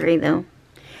up at 3 though.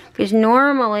 Because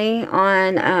normally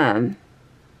on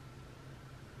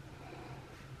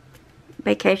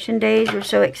vacation days, we're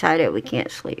so excited we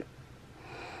can't sleep.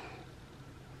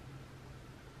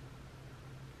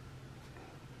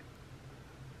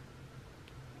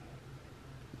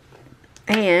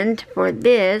 And for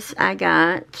this, I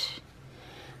got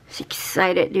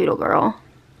Excited Doodle Girl.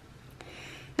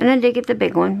 And I did get the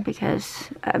big one because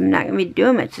I'm not going to be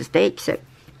doing much this day except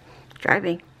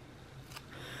driving.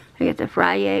 I got the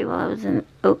Friday while I was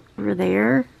over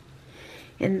there.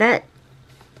 In that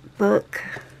book,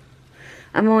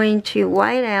 I'm going to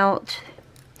white out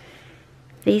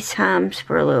these times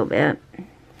for a little bit.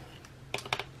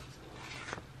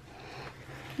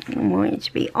 I'm going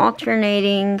to be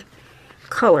alternating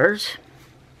colors.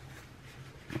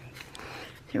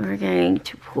 So we're going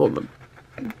to pull the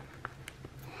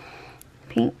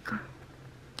pink.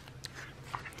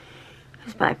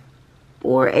 It's by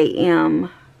 4 a.m.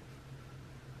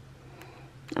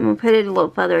 I'm going to put it a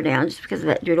little further down just because of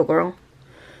that Doodle Girl.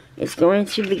 It's going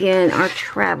to begin our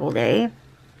travel day.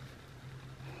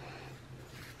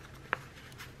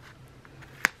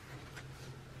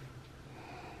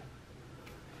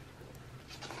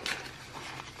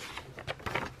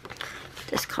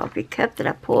 This coffee cup that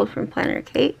I pulled from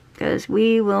Planning4Six because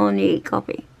we will need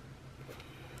coffee.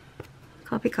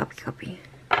 Coffee, coffee, coffee.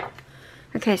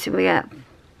 Okay, so we got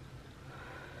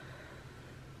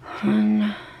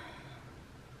 1,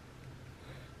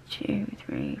 2,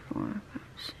 3, 4, 5,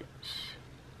 6.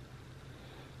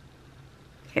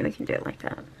 Okay, we can do it like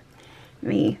that.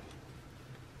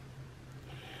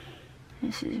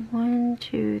 This is 1,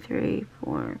 2, 3,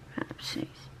 4, 5, 6.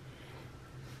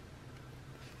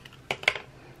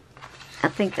 I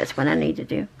think that's what I need to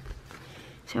do.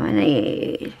 So I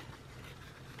need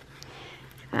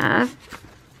 5.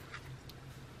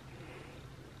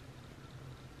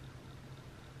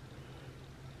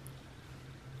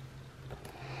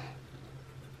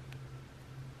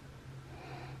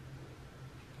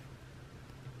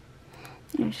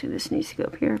 Actually, this needs to go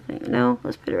up here. No,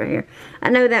 let's put it right here. I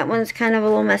know that one's kind of a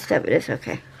little messed up, but it's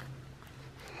okay.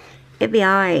 It'll be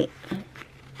alright.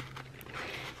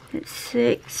 It's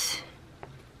 6.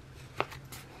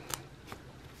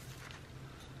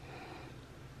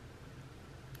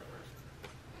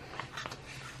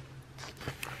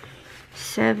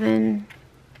 7.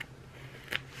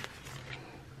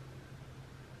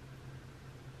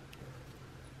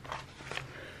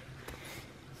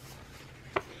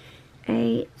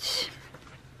 8.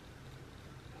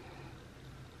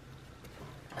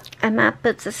 And my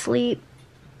puts asleep.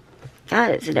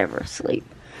 God, is it ever asleep?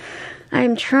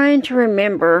 I'm trying to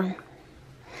remember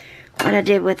what I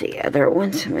did with the other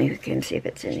one, so maybe we can see if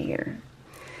it's in here.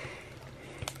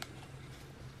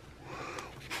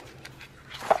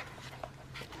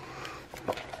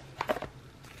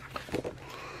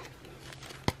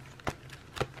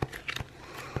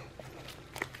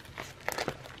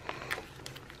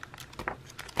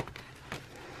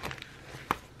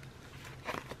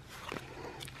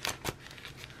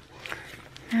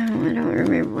 I don't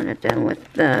remember what I've done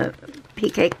with the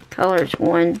PK Colors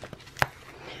one.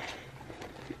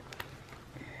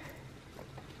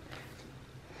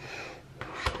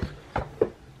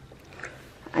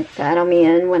 I got them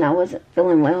in when I wasn't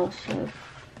feeling well, so.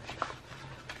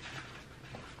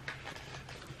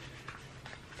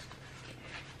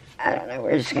 I don't know,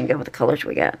 we're just going to go with the colors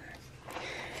we got.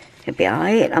 It'll be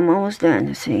alright, I'm almost done,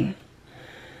 let's see.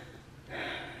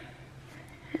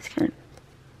 It's kind of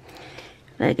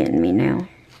bugging me now.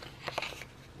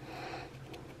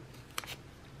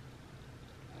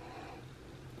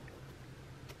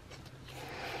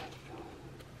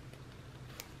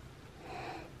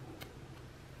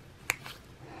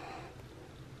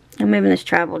 I'm moving this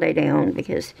travel day down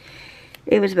because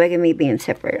it was bugging me being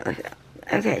separate.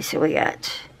 Okay, so we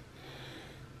got,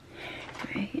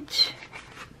 right,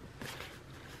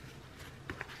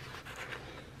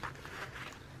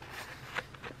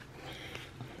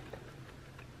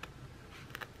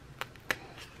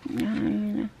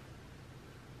 nine.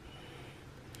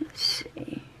 Let's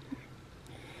see,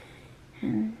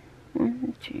 and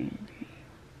 1, 2, 3.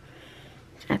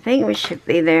 I think we should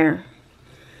be there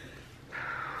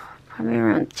probably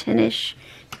around 10-ish,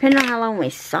 depending on how long we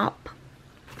stop.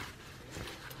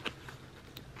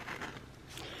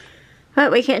 But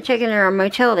we can't check in our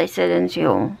motel, they said,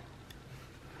 until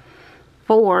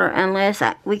 4, unless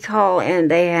we call and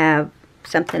they have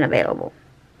something available.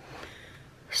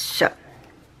 So,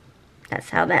 that's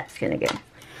how that's going to go.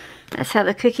 That's how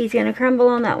the cookie's going to crumble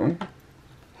on that one.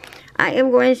 I am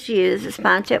going to use a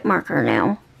spine tip marker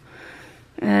now.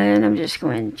 And I'm just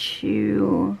going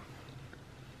to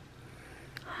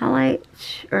highlight,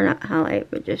 or not highlight,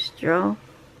 but just draw.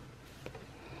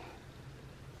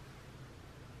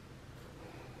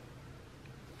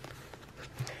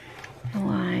 A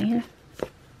line.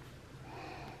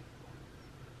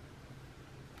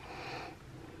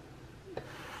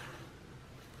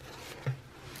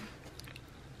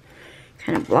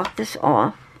 Kind of block this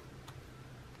off.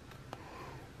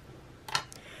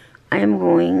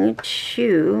 going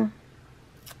to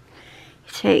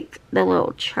take the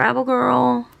little travel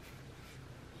girl,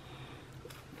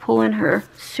 pull in her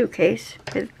suitcase,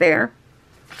 it's there.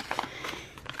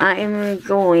 I am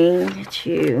going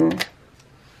to,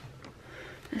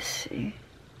 let's see,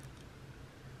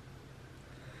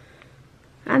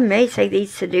 I may take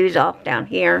these to-dos off down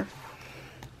here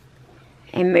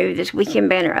and move this weekend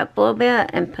banner up a little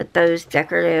bit and put those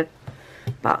decorative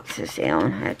boxes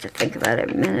down. I have to think about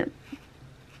it a minute.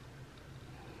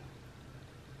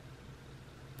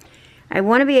 I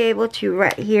want to be able to,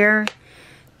 right here,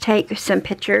 take some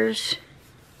pictures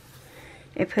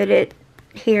and put it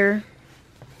here.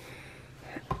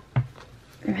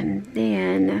 And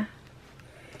then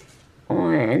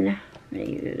on, I'm going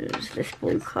to use this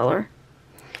blue color.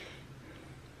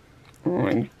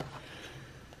 On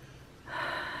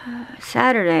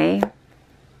Saturday,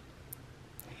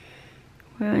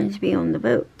 we're going to be on the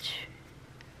boat.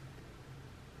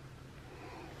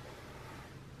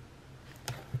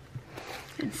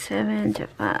 And 7 to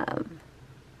 5.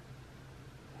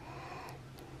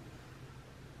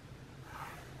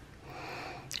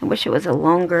 I wish it was a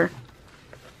longer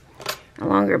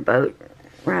boat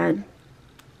ride.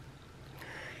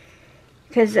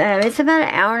 Because it's about an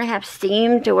hour and a half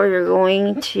steam to where you're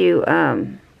going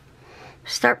to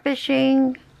start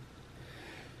fishing.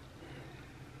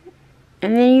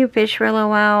 And then you fish for a little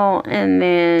while. And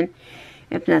then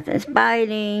if nothing's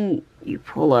biting, you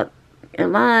pull up your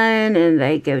line and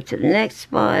they go to the next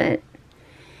spot.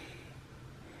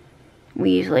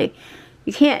 You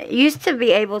used to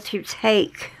be able to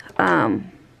take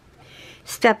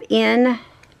stuff in,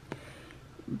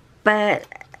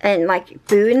 and like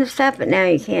food and stuff, but now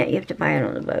you can't. You have to buy it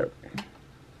on the boat.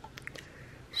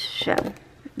 So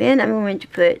then I'm going to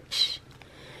put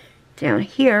down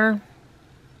here,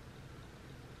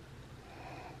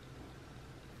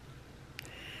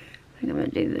 I'm going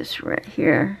to do this right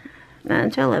here,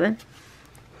 9 to 11.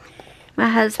 My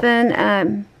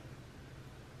husband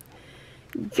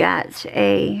got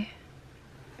a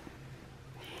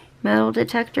metal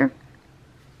detector.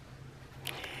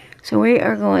 So we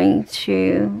are going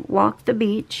to walk the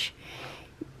beach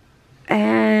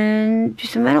and do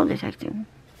some metal detecting.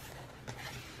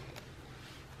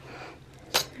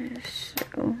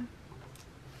 So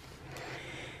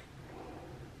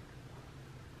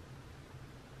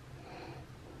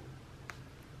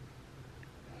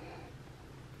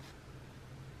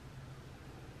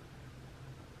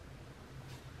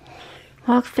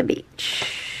walk the beach.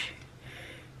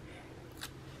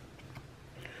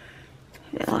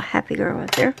 Little happy girl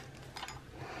right there.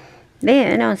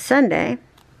 Then on Sunday,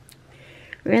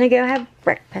 we're gonna go have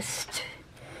breakfast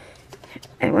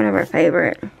at one of our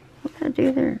favorite. What did I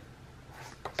do there?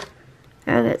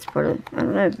 Oh, that's part of, I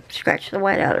don't know, scratch the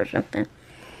white out or something.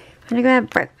 I'm gonna go have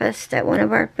breakfast at one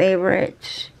of our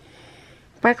favorite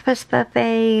breakfast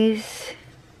buffets.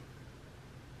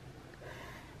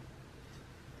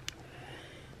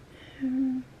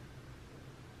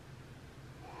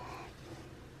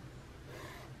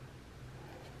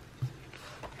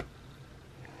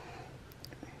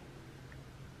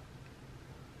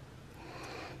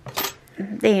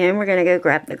 Then we're going to go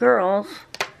grab the girls.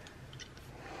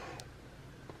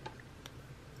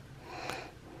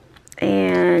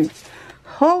 And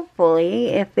hopefully,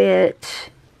 if the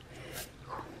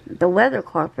weather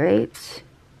cooperates,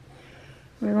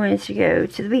 we're going to go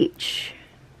to the beach.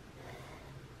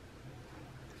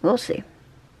 We'll see.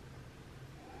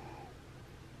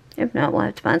 If not, we'll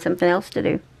have to find something else to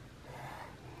do.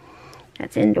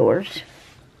 That's indoors.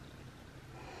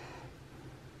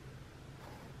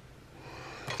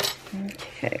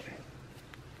 Okay.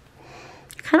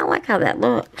 Kind of like how that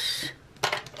looks.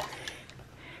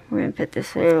 We're going to put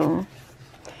this little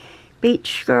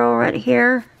beach girl right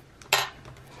here.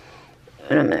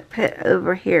 And I'm going to put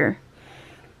over here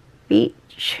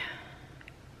beach.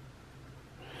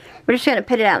 We're just going to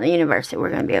put it out in the universe that we're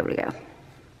going to be able to go.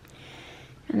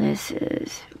 And this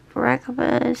is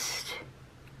breakfast.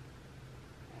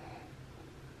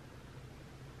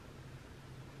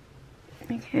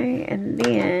 Okay, and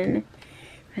then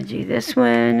I do this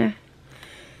one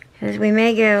because we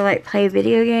may go like play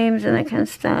video games and that kind of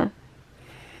stuff.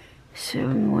 So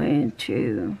I'm going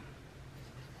to,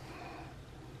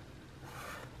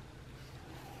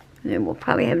 then we'll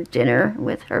probably have dinner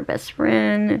with her best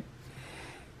friend,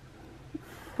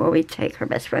 where we take her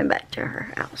best friend back to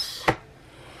her house.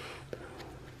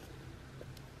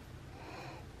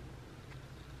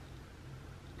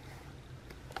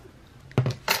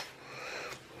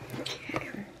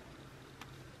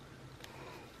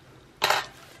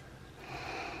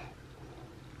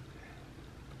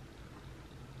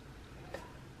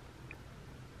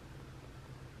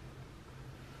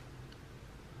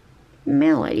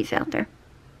 mail ladies out there.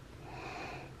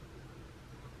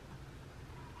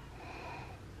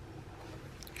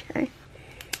 Okay.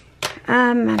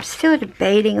 I'm still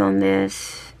debating on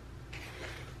this.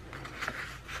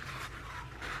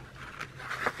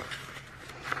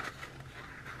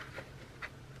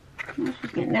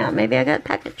 Now, maybe I got a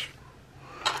package.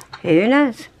 Who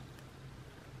knows?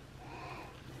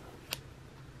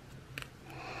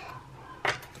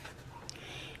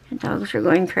 The dogs are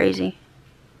going crazy.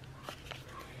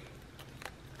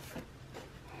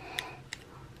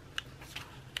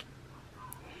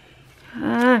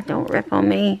 Don't rip on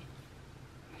me.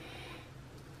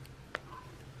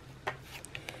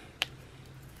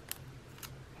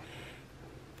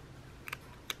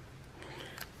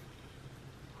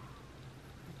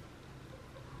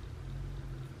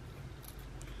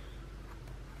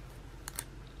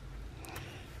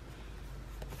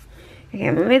 Okay,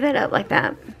 I'm going to move it up like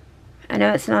that. I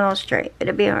know it's not all straight, but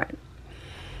it'll be alright.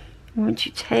 Once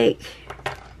you take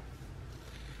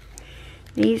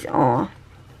these off,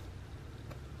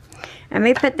 I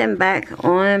may put them back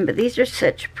on, but these are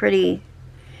such pretty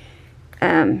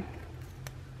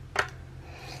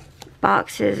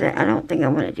boxes that I don't think I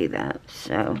want to do that.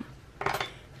 So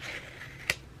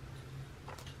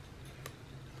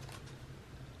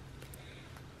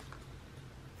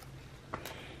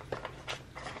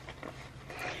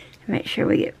make sure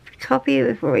we get a copy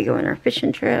before we go on our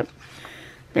fishing trip.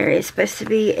 There is supposed to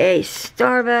be a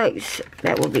Starbucks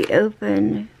that will be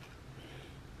open.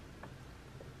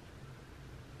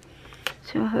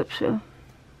 So I hope so.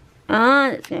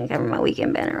 It's going to cover my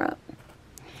weekend banner up.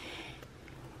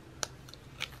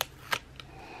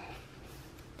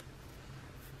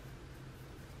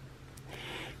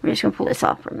 I'm just going to pull this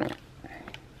off for a minute.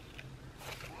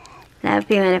 I have a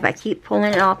feeling if I keep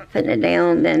pulling it off, putting it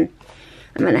down, then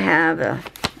I'm going to have a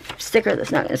sticker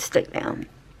that's not going to stick down.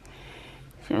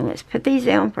 So let's put these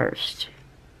down first.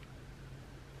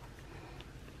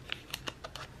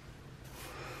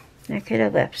 I could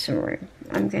have left some room.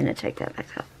 I'm going to take that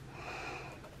back up.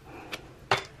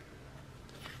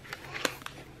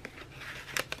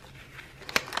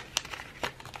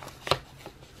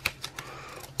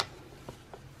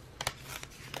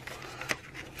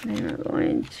 Then we're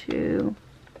going to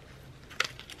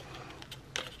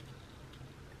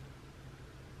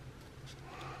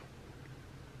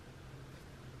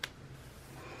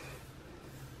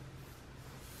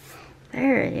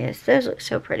there it is. Those look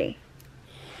so pretty.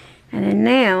 And then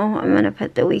now I'm going to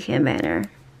put the weekend banner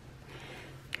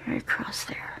right across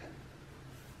there.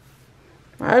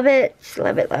 Love it. Just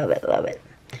love it, love it, love it.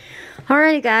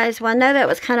 Alrighty guys, well I know that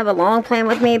was kind of a long plan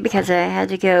with me because I had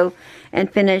to go and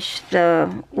finish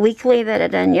the weekly that I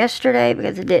done yesterday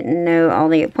because I didn't know all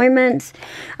the appointments.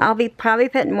 I'll be probably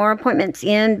putting more appointments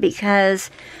in because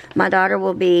my daughter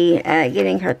will be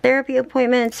getting her therapy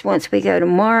appointments. Once we go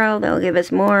tomorrow, they'll give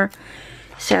us more.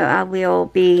 So I will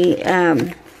be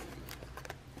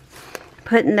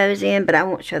putting those in, but I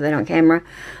won't show that on camera.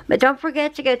 But don't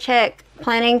forget to go check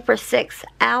Planning4Six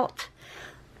out.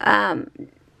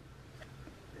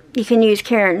 You can use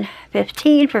Karen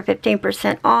 15 for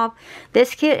 15% off.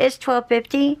 This kit is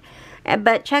 $12.50,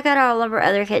 but check out all of her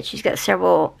other kits. She's got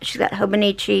several. She's got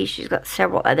Hobonichi. She's got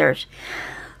several others.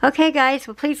 Okay, guys.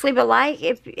 Well, please leave a like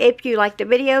if you liked the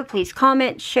video. Please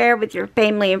comment, share with your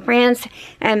family and friends,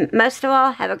 and most of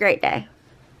all, have a great day.